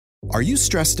Are you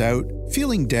stressed out,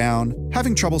 feeling down,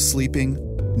 having trouble sleeping?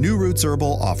 New Roots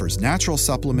Herbal offers natural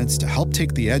supplements to help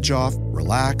take the edge off,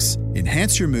 relax,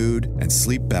 enhance your mood, and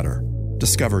sleep better.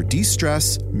 Discover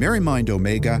De-Stress, Merry Mind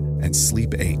Omega, and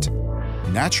Sleep 8.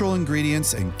 Natural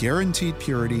ingredients and guaranteed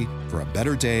purity for a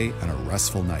better day and a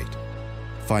restful night.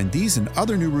 Find these and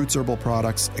other New Roots Herbal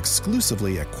products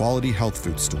exclusively at quality health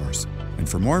food stores. And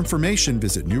for more information,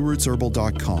 visit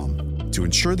newrootsherbal.com. To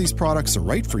ensure these products are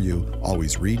right for you,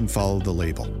 always read and follow the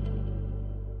label.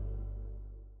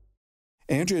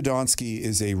 Andrea Donsky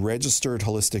is a registered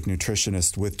holistic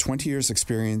nutritionist with 20 years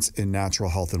experience in natural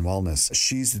health and wellness.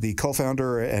 She's the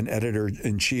co-founder and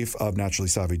editor-in-chief of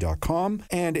naturallysavvy.com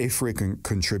and a frequent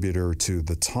contributor to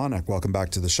The Tonic. Welcome back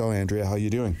to the show, Andrea. How are you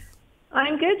doing?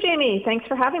 I'm good, Jamie. Thanks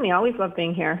for having me. I always love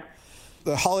being here.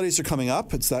 The holidays are coming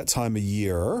up. It's that time of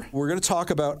year. We're going to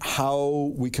talk about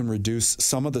how we can reduce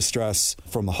some of the stress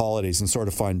from the holidays and sort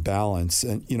of find balance.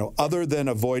 And, other than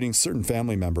avoiding certain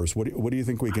family members, what do you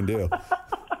think we can do?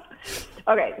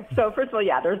 Okay. So first of all,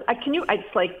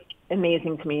 it's like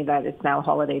amazing to me that it's now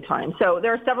holiday time. So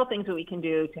there are several things that we can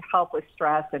do to help with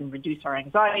stress and reduce our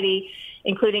anxiety,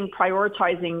 including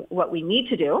prioritizing what we need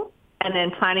to do and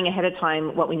then planning ahead of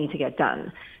time what we need to get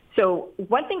done. So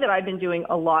one thing that I've been doing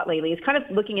a lot lately is kind of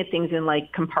looking at things in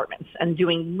like compartments and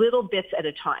doing little bits at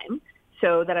a time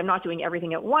so that I'm not doing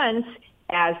everything at once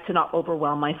as to not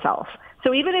overwhelm myself.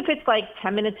 So even if it's like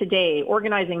 10 minutes a day,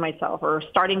 organizing myself or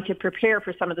starting to prepare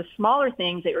for some of the smaller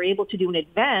things that you're able to do in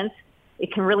advance,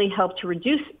 it can really help to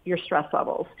reduce your stress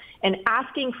levels. And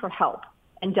asking for help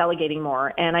and delegating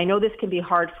more. And I know this can be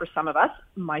hard for some of us,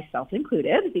 myself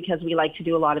included, because we like to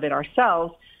do a lot of it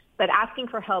ourselves. But asking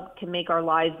for help can make our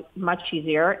lives much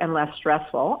easier and less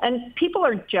stressful. And people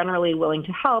are generally willing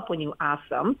to help when you ask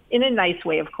them, in a nice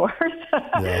way, of course.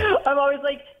 Yeah. I'm always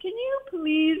like, can you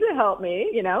please help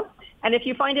me, And if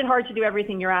you find it hard to do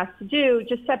everything you're asked to do,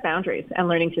 just set boundaries and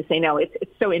learning to say no. It's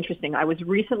so interesting. I was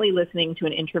recently listening to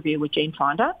an interview with Jane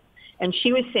Fonda, and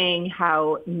she was saying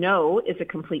how no is a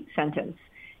complete sentence.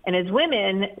 And as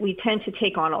women, we tend to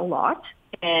take on a lot,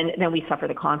 and then we suffer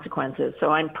the consequences. So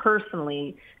I'm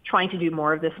personally trying to do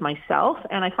more of this myself,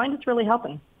 and I find it's really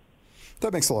helping.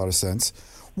 That makes a lot of sense.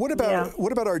 What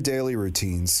about our daily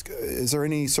routines? Is there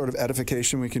any sort of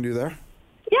edification we can do there?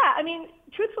 Yeah,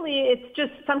 truthfully, it's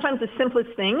just sometimes the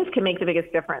simplest things can make the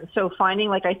biggest difference. So finding,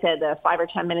 like I said, the 5 or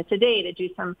 10 minutes a day to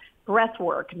do some breath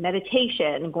work,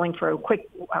 meditation, going for a quick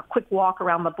walk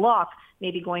around the block,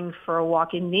 maybe going for a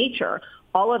walk in nature.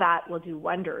 All of that will do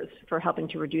wonders for helping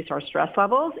to reduce our stress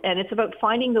levels. And it's about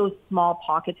finding those small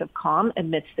pockets of calm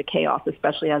amidst the chaos,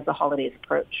 especially as the holidays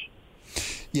approach.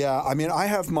 Yeah, I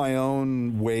have my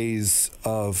own ways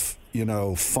of,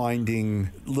 finding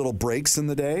little breaks in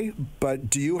the day. But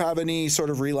do you have any sort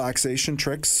of relaxation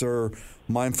tricks or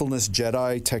mindfulness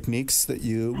Jedi techniques that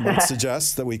you might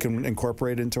suggest that we can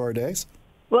incorporate into our days?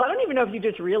 Well, I don't even know if you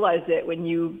just realized it when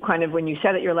you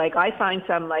said it. You're like, I find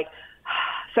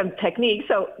some techniques.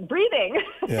 So breathing,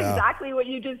 exactly what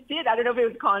you just did. I don't know if it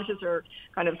was conscious or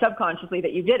kind of subconsciously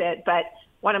that you did it, but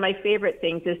one of my favorite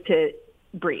things is to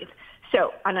breathe.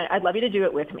 So, and I'd love you to do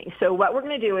it with me. So what we're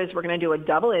going to do is we're going to do a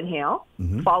double inhale,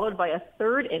 followed by a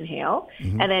third inhale,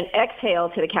 and then exhale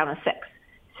to the count of 6.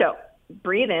 So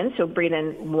breathe in. So breathe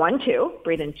in 1, 2,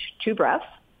 breathe in 2 breaths.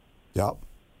 Yep.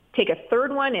 Take a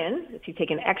third one in, if you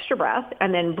take an extra breath,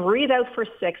 and then breathe out for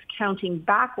 6, counting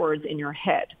backwards in your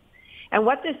head. And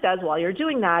what this does while you're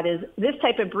doing that is this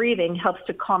type of breathing helps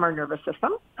to calm our nervous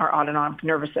system, our autonomic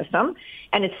nervous system,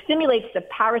 and it stimulates the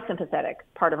parasympathetic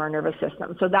part of our nervous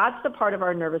system. So that's the part of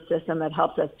our nervous system that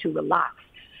helps us to relax,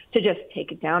 to just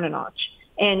take it down a notch.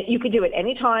 And you can do it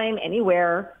anytime,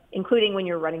 anywhere, including when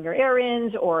you're running your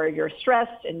errands or you're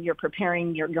stressed and you're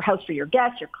preparing your house for your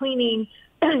guests, you're cleaning,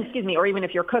 excuse me, or even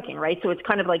if you're cooking, right? So it's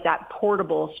kind of like that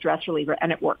portable stress reliever,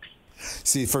 and it works.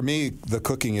 See, for me, the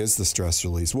cooking is the stress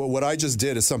release. What I just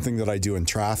did is something that I do in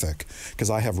traffic because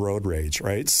I have road rage,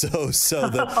 right? So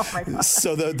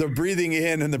the breathing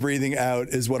in and the breathing out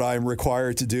is what I'm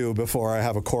required to do before I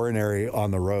have a coronary on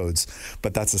the roads.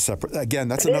 But that's a separate, again,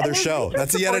 that's another show.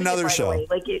 That's yet another show.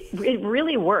 Like it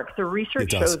really works. The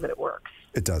research shows that it works.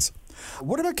 It does.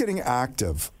 What about getting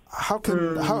active?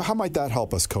 How might that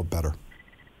help us cope better?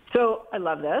 So I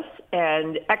love this.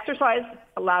 And exercise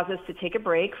allows us to take a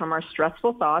break from our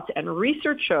stressful thoughts. And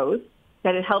research shows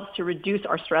that it helps to reduce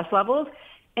our stress levels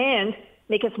and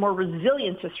make us more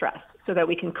resilient to stress so that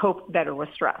we can cope better with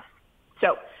stress.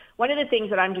 So one of the things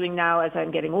that I'm doing now as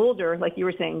I'm getting older, like you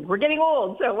were saying, we're getting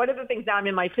old. So one of the things now I'm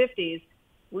in my 50s,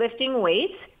 lifting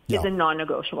weights is a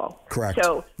non-negotiable. Correct.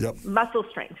 So muscle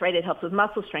strength, right? It helps with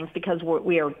muscle strength because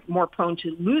we are more prone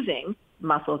to losing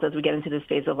muscles as we get into this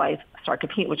phase of life,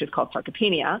 sarcopenia, which is called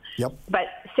sarcopenia. Yep. But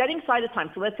setting aside a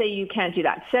time, so let's say you can't do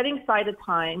that. Setting aside a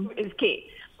time is key.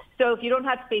 So if you don't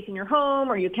have space in your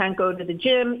home or you can't go to the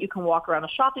gym, you can walk around a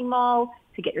shopping mall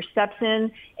to get your steps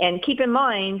in. And keep in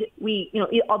mind,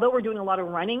 although we're doing a lot of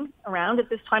running around at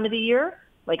this time of the year,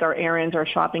 like our errands, our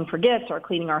shopping for gifts, or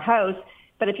cleaning our house,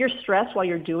 but if you're stressed while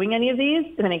you're doing any of these,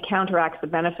 then it counteracts the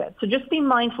benefits. So just be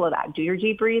mindful of that. Do your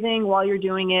deep breathing while you're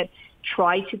doing it.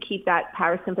 Try to keep that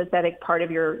parasympathetic part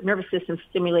of your nervous system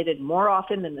stimulated more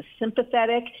often than the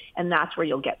sympathetic, and that's where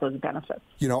you'll get those benefits.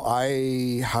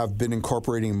 I have been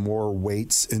incorporating more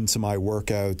weights into my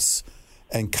workouts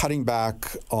and cutting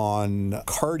back on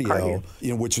cardio.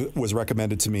 Which was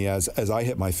recommended to me as I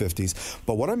hit my 50s.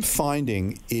 But what I'm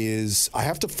finding is I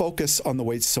have to focus on the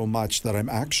weights so much that I'm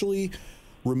actually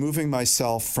removing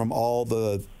myself from all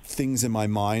the things in my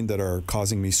mind that are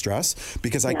causing me stress,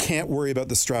 because I can't worry about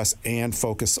the stress and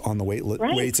focus on the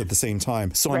weights at the same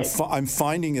time. So I'm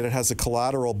finding that it has a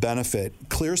collateral benefit,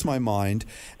 clears my mind,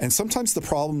 and sometimes the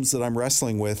problems that I'm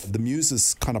wrestling with, the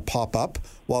muses kind of pop up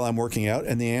while I'm working out,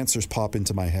 and the answers pop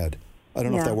into my head. I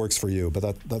don't know if that works for you, but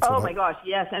that's Oh my gosh,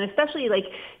 yes. And especially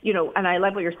and I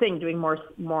love what you're saying, doing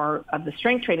more of the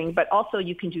strength training, but also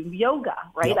you can do yoga,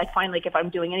 right? Yep. I find if I'm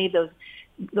doing any of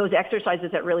those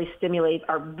exercises that really stimulate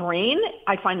our brain,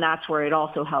 I find that's where it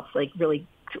also helps, really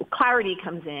clarity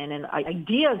comes in and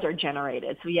ideas are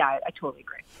generated. So yeah, I totally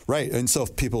agree. Right. And so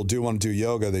if people do want to do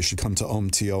yoga, they should come to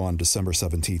OMTO on December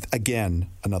 17th. Again,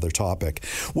 another topic.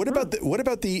 What about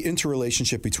the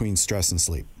interrelationship between stress and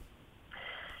sleep?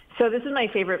 So this is my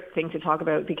favorite thing to talk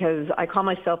about because I call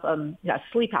myself a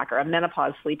sleep hacker, a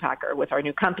menopause sleep hacker with our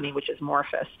new company, which is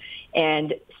Morphus.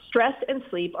 And stress and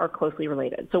sleep are closely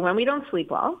related. So when we don't sleep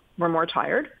well, we're more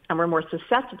tired and we're more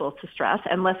susceptible to stress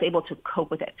and less able to cope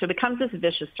with it. So it becomes this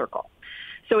vicious circle.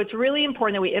 So it's really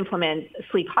important that we implement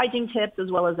sleep hygiene tips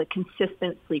as well as a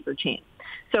consistent sleep routine.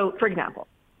 So for example,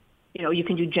 you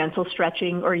can do gentle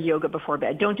stretching or yoga before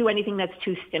bed. Don't do anything that's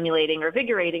too stimulating or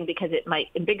invigorating because it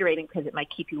might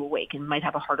keep you awake and might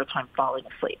have a harder time falling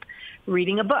asleep.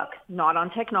 Reading a book, not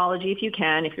on technology if you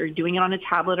can. If you're doing it on a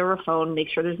tablet or a phone, make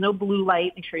sure there's no blue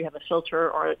light. Make sure you have a filter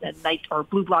or a night or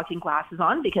blue blocking glasses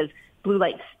on because blue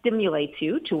light stimulates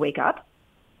you to wake up.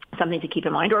 Something to keep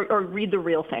in mind, or read the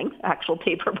real thing, actual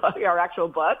paper book or actual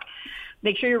book.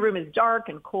 Make sure your room is dark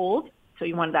and cold. So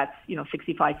you want that's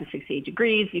 65 to 68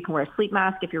 degrees. You can wear a sleep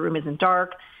mask if your room isn't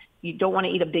dark. You don't want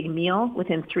to eat a big meal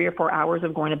within 3 or 4 hours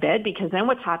of going to bed because then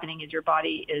what's happening is your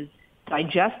body is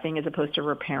digesting as opposed to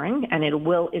repairing, and it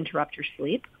will interrupt your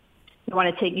sleep.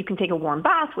 You can take a warm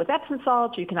bath with Epsom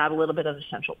salt, or you can add a little bit of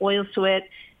essential oils to it.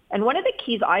 And one of the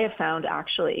keys I have found,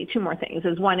 actually, 2 more things,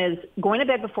 is one is going to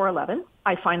bed before 11.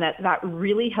 I find that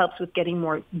really helps with getting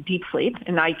more deep sleep,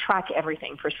 and I track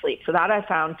everything for sleep. So that I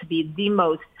found to be the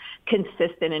most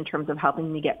consistent in terms of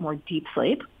helping me get more deep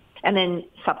sleep. And then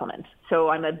supplements. So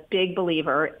I'm a big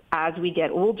believer as we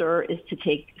get older is to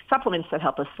take supplements that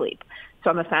help us sleep. So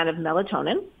I'm a fan of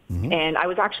melatonin. Mm-hmm. And I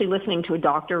was actually listening to a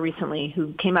doctor recently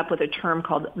who came up with a term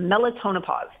called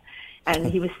melatonopause. And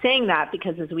he was saying that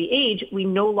because as we age,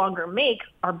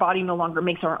 our body no longer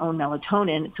makes our own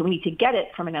melatonin. So we need to get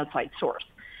it from an outside source.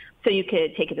 So you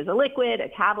could take it as a liquid, a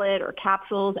tablet, or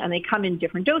capsules, and they come in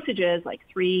different dosages, like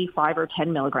 3, 5, or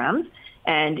 10 milligrams.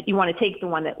 And you want to take the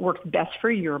one that works best for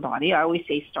your body. I always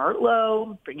say start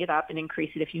low, bring it up, and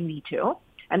increase it if you need to.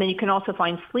 And then you can also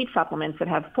find sleep supplements that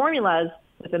have formulas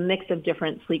with a mix of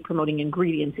different sleep-promoting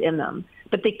ingredients in them.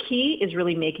 But the key is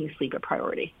really making sleep a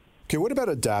priority. Okay, what about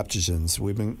adaptogens?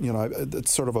 We've been,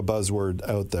 it's sort of a buzzword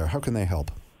out there. How can they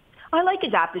help? I like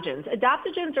adaptogens.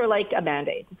 Adaptogens are like a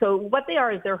Band-Aid. So what they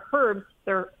are is they're herbs.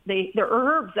 They're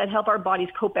herbs that help our bodies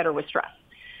cope better with stress.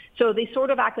 So they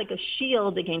sort of act like a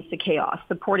shield against the chaos,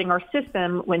 supporting our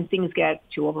system when things get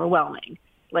too overwhelming,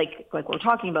 like we're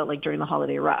talking about, like during the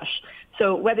holiday rush.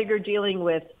 So whether you're dealing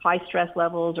with high stress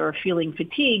levels or feeling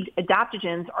fatigued,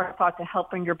 adaptogens are thought to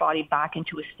help bring your body back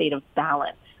into a state of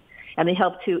balance. And they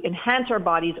help to enhance our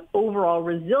body's overall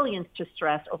resilience to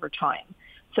stress over time.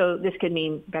 So this could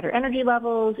mean better energy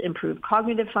levels, improved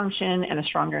cognitive function, and a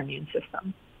stronger immune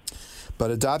system.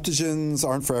 But adaptogens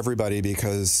aren't for everybody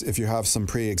because if you have some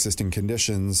pre-existing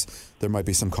conditions, there might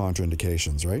be some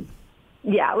contraindications, right?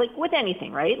 Yeah, like with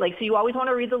anything, right? So you always want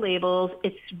to read the labels.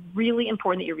 It's really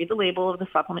important that you read the label of the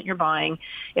supplement you're buying.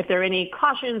 If there are any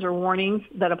cautions or warnings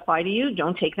that apply to you,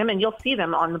 don't take them. And you'll see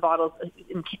them on the bottles,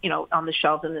 on the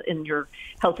shelves in your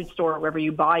health food store, wherever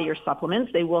you buy your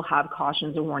supplements. They will have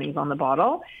cautions and warnings on the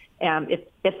bottle.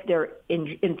 if they're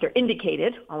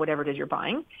indicated on whatever it is you're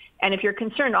buying. And if you're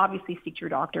concerned, obviously speak to your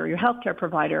doctor or your healthcare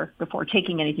provider before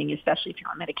taking anything, especially if you're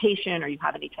on medication or you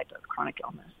have any type of chronic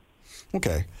illness.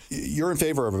 Okay. You're in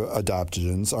favor of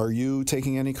adaptogens. Are you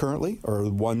taking any currently, or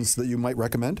ones that you might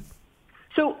recommend?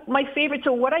 So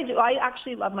what I do, I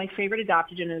actually love, my favorite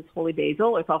adaptogen is holy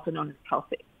basil. It's also known as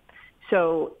healthy.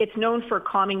 So it's known for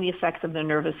calming the effects of the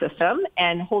nervous system,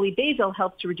 and holy basil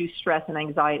helps to reduce stress and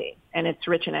anxiety, and it's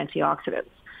rich in antioxidants.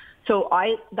 So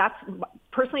that's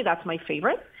my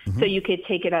favorite. Mm-hmm. So you could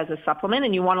take it as a supplement,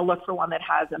 and you want to look for one that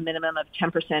has a minimum of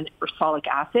 10% ursolic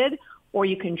acid, or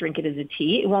you can drink it as a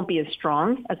tea. It won't be as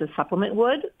strong as a supplement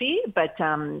would be, but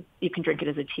you can drink it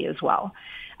as a tea as well.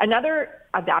 Another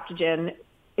adaptogen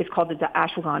is called the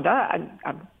ashwagandha.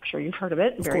 I'm sure you've heard of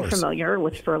it. Very familiar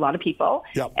for a lot of people.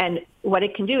 Yep. And what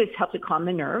it can do is help to calm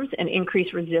the nerves and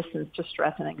increase resistance to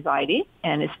stress and anxiety,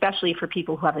 and especially for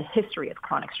people who have a history of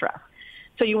chronic stress.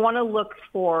 So you want to look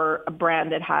for a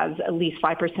brand that has at least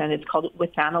 5%. It's called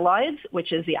withanolides,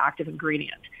 which is the active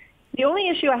ingredient. The only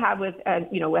issue I have with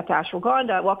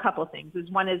ashwagandha, well, a couple of things.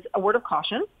 One is a word of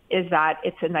caution, is that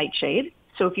it's a nightshade.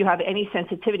 So if you have any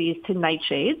sensitivities to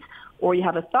nightshades, or you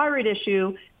have a thyroid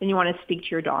issue, then you want to speak to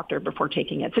your doctor before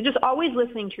taking it. So just always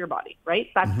listening to your body, right?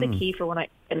 That's the key for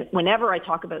whenever I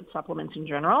talk about supplements in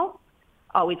general,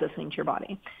 always listening to your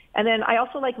body. And then I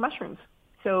also like mushrooms.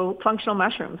 So functional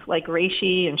mushrooms like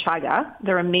reishi and chaga,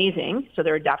 they're amazing. So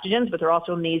they're adaptogens, but they're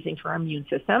also amazing for our immune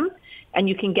system. And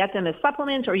you can get them as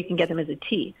supplements, or you can get them as a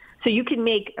tea. So you can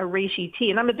make a reishi tea,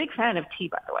 and I'm a big fan of tea,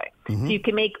 by the way. Mm-hmm. So you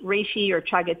can make reishi or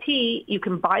chaga tea. You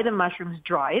can buy the mushrooms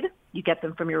dried. You get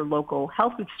them from your local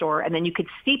health food store, and then you could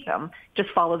steep them. Just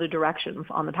follow the directions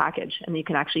on the package, and you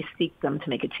can actually steep them to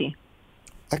make a tea.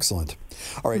 Excellent.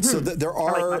 All right. Mm-hmm. So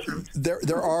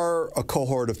there are a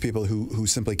cohort of people who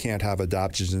simply can't have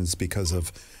adaptogens because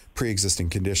of pre-existing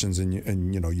conditions,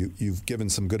 and you've given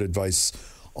some good advice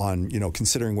on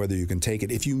considering whether you can take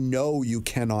it. If you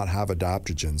cannot have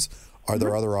adaptogens, are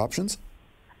there other options?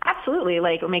 Absolutely.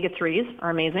 Like omega-3s are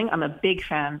amazing. I'm a big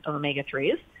fan of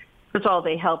omega-3s. First of all,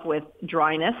 they help with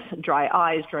dryness, dry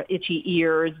eyes, itchy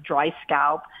ears, dry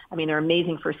scalp. I mean, they're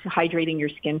amazing for hydrating your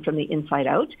skin from the inside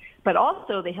out, but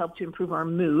also they help to improve our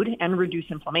mood and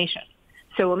reduce inflammation.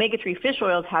 So omega-3 fish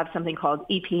oils have something called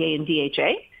EPA and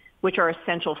DHA, which are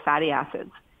essential fatty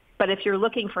acids. But if you're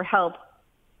looking for help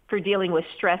for dealing with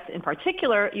stress in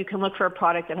particular, you can look for a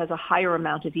product that has a higher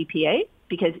amount of EPA,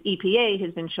 because EPA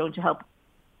has been shown to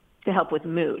help with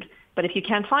mood. But if you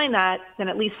can't find that, then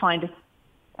at least find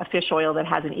a fish oil that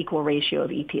has an equal ratio of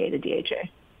EPA to DHA.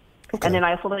 Okay. And then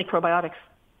I also like probiotics.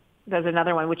 There's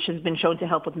another one which has been shown to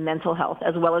help with mental health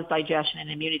as well as digestion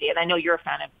and immunity. And I know you're a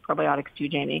fan of probiotics too,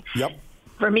 Jamie. Yep.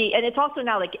 For me, and it's also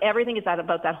now like everything is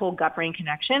about that whole gut-brain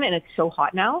connection, and it's so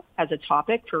hot now as a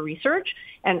topic for research.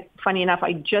 And funny enough,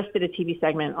 I just did a TV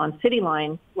segment on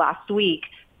Cityline last week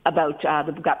about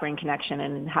the gut-brain connection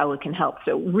and how it can help.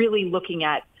 So really looking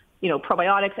at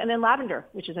probiotics, and then lavender,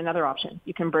 which is another option.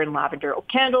 You can burn lavender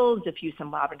candles, diffuse some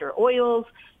lavender oils.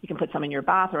 You can put some in your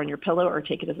bath or on your pillow, or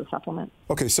take it as a supplement.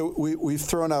 Okay, so we've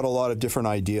thrown out a lot of different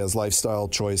ideas, lifestyle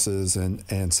choices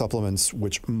and supplements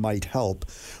which might help.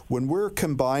 When we're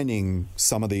combining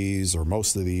some of these or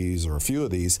most of these or a few of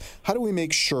these, how do we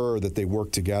make sure that they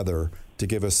work together to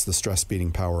give us the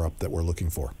stress-beating power-up that we're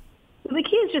llooking for? The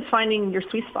key is just finding your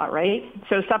sweet spot, right?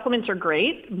 So supplements are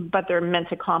great, but they're meant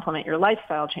to complement your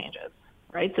lifestyle changes,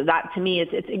 right? So that, to me,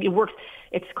 it works.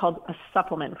 It's called a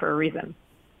supplement for a reason.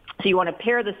 So you want to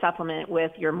pair the supplement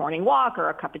with your morning walk or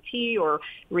a cup of tea or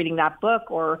reading that book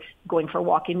or going for a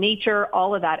walk in nature.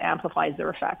 All of that amplifies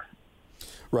their effects.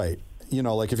 Right.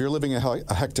 Like if you're living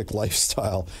a hectic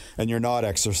lifestyle and you're not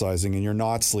exercising and you're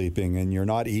not sleeping and you're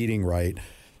not eating right,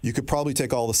 you could probably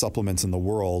take all the supplements in the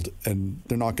world and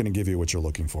they're not going to give you what you're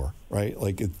looking for, right?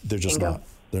 Like they're just not.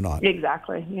 They're not.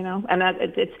 Exactly. And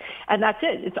that's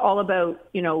it. It's all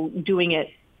about, doing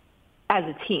it as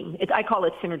a team. I call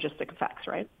it synergistic effects,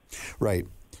 right? Right.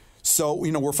 So,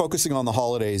 we're focusing on the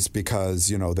holidays because,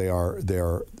 they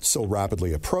are so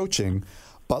rapidly approaching,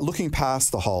 but looking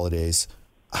past the holidays,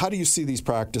 how do you see these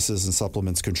practices and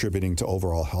supplements contributing to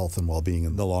overall health and well-being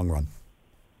in the long run?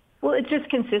 Well, it's just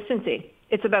consistency.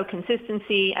 It's about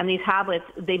consistency, and these habits,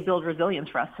 they build resilience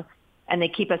for us, and they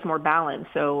keep us more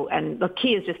balanced. And the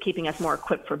key is just keeping us more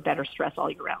equipped for better stress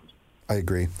all year round. I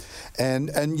agree.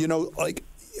 And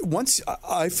once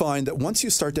I find that once you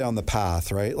start down the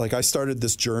path, right? Like I started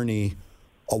this journey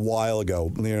a while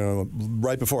ago,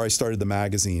 right before I started the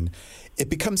magazine. It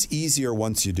becomes easier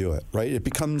once you do it, right? It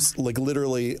becomes like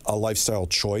literally a lifestyle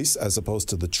choice as opposed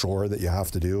to the chore that you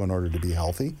have to do in order to be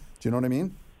healthy. Do you know what I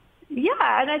mean? Yeah,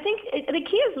 and I think the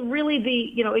key is really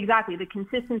exactly the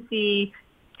consistency.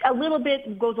 A little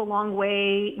bit goes a long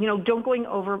way. Don't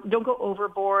go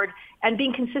overboard, and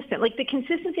being consistent. Like the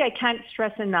consistency, I can't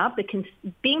stress enough.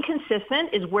 Being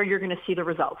consistent is where you're going to see the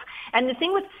results. And the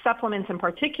thing with supplements in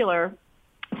particular,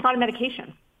 it's not a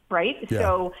medication, right? Yeah.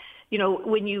 So,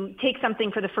 when you take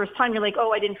something for the first time, you're like,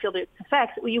 oh, I didn't feel the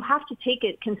effects. Well, you have to take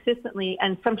it consistently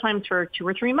and sometimes for 2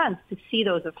 or 3 months to see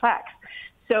those effects.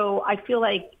 So I feel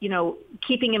like,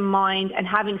 keeping in mind and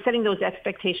setting those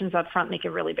expectations up front make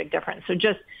a really big difference. So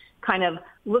just kind of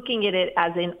looking at it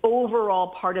as an overall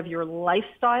part of your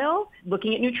lifestyle,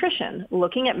 looking at nutrition,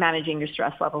 looking at managing your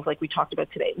stress levels like we talked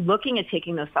about today, looking at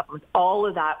taking those supplements, all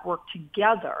of that work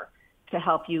together to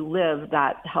help you live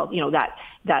that health,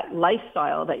 that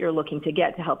lifestyle that you're looking to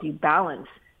get, to help you balance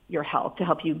your health, to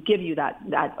help you give you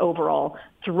that overall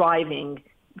thriving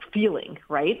feeling,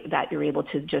 right, that you're able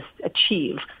to just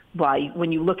achieve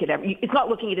when you look at it's not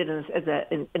looking at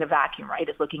it in a vacuum, right?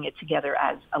 It's looking at it together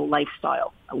as a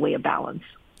lifestyle, a way of balance.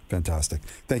 Fantastic.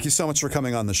 Thank you so much for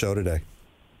coming on the show today.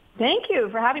 Thank you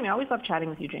for having me. I always love chatting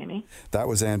with you, Jamie. That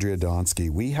was Andrea Donsky.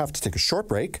 We have to take a short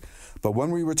break, but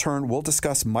when we return, we'll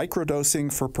discuss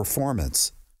microdosing for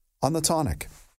performance on The Tonic.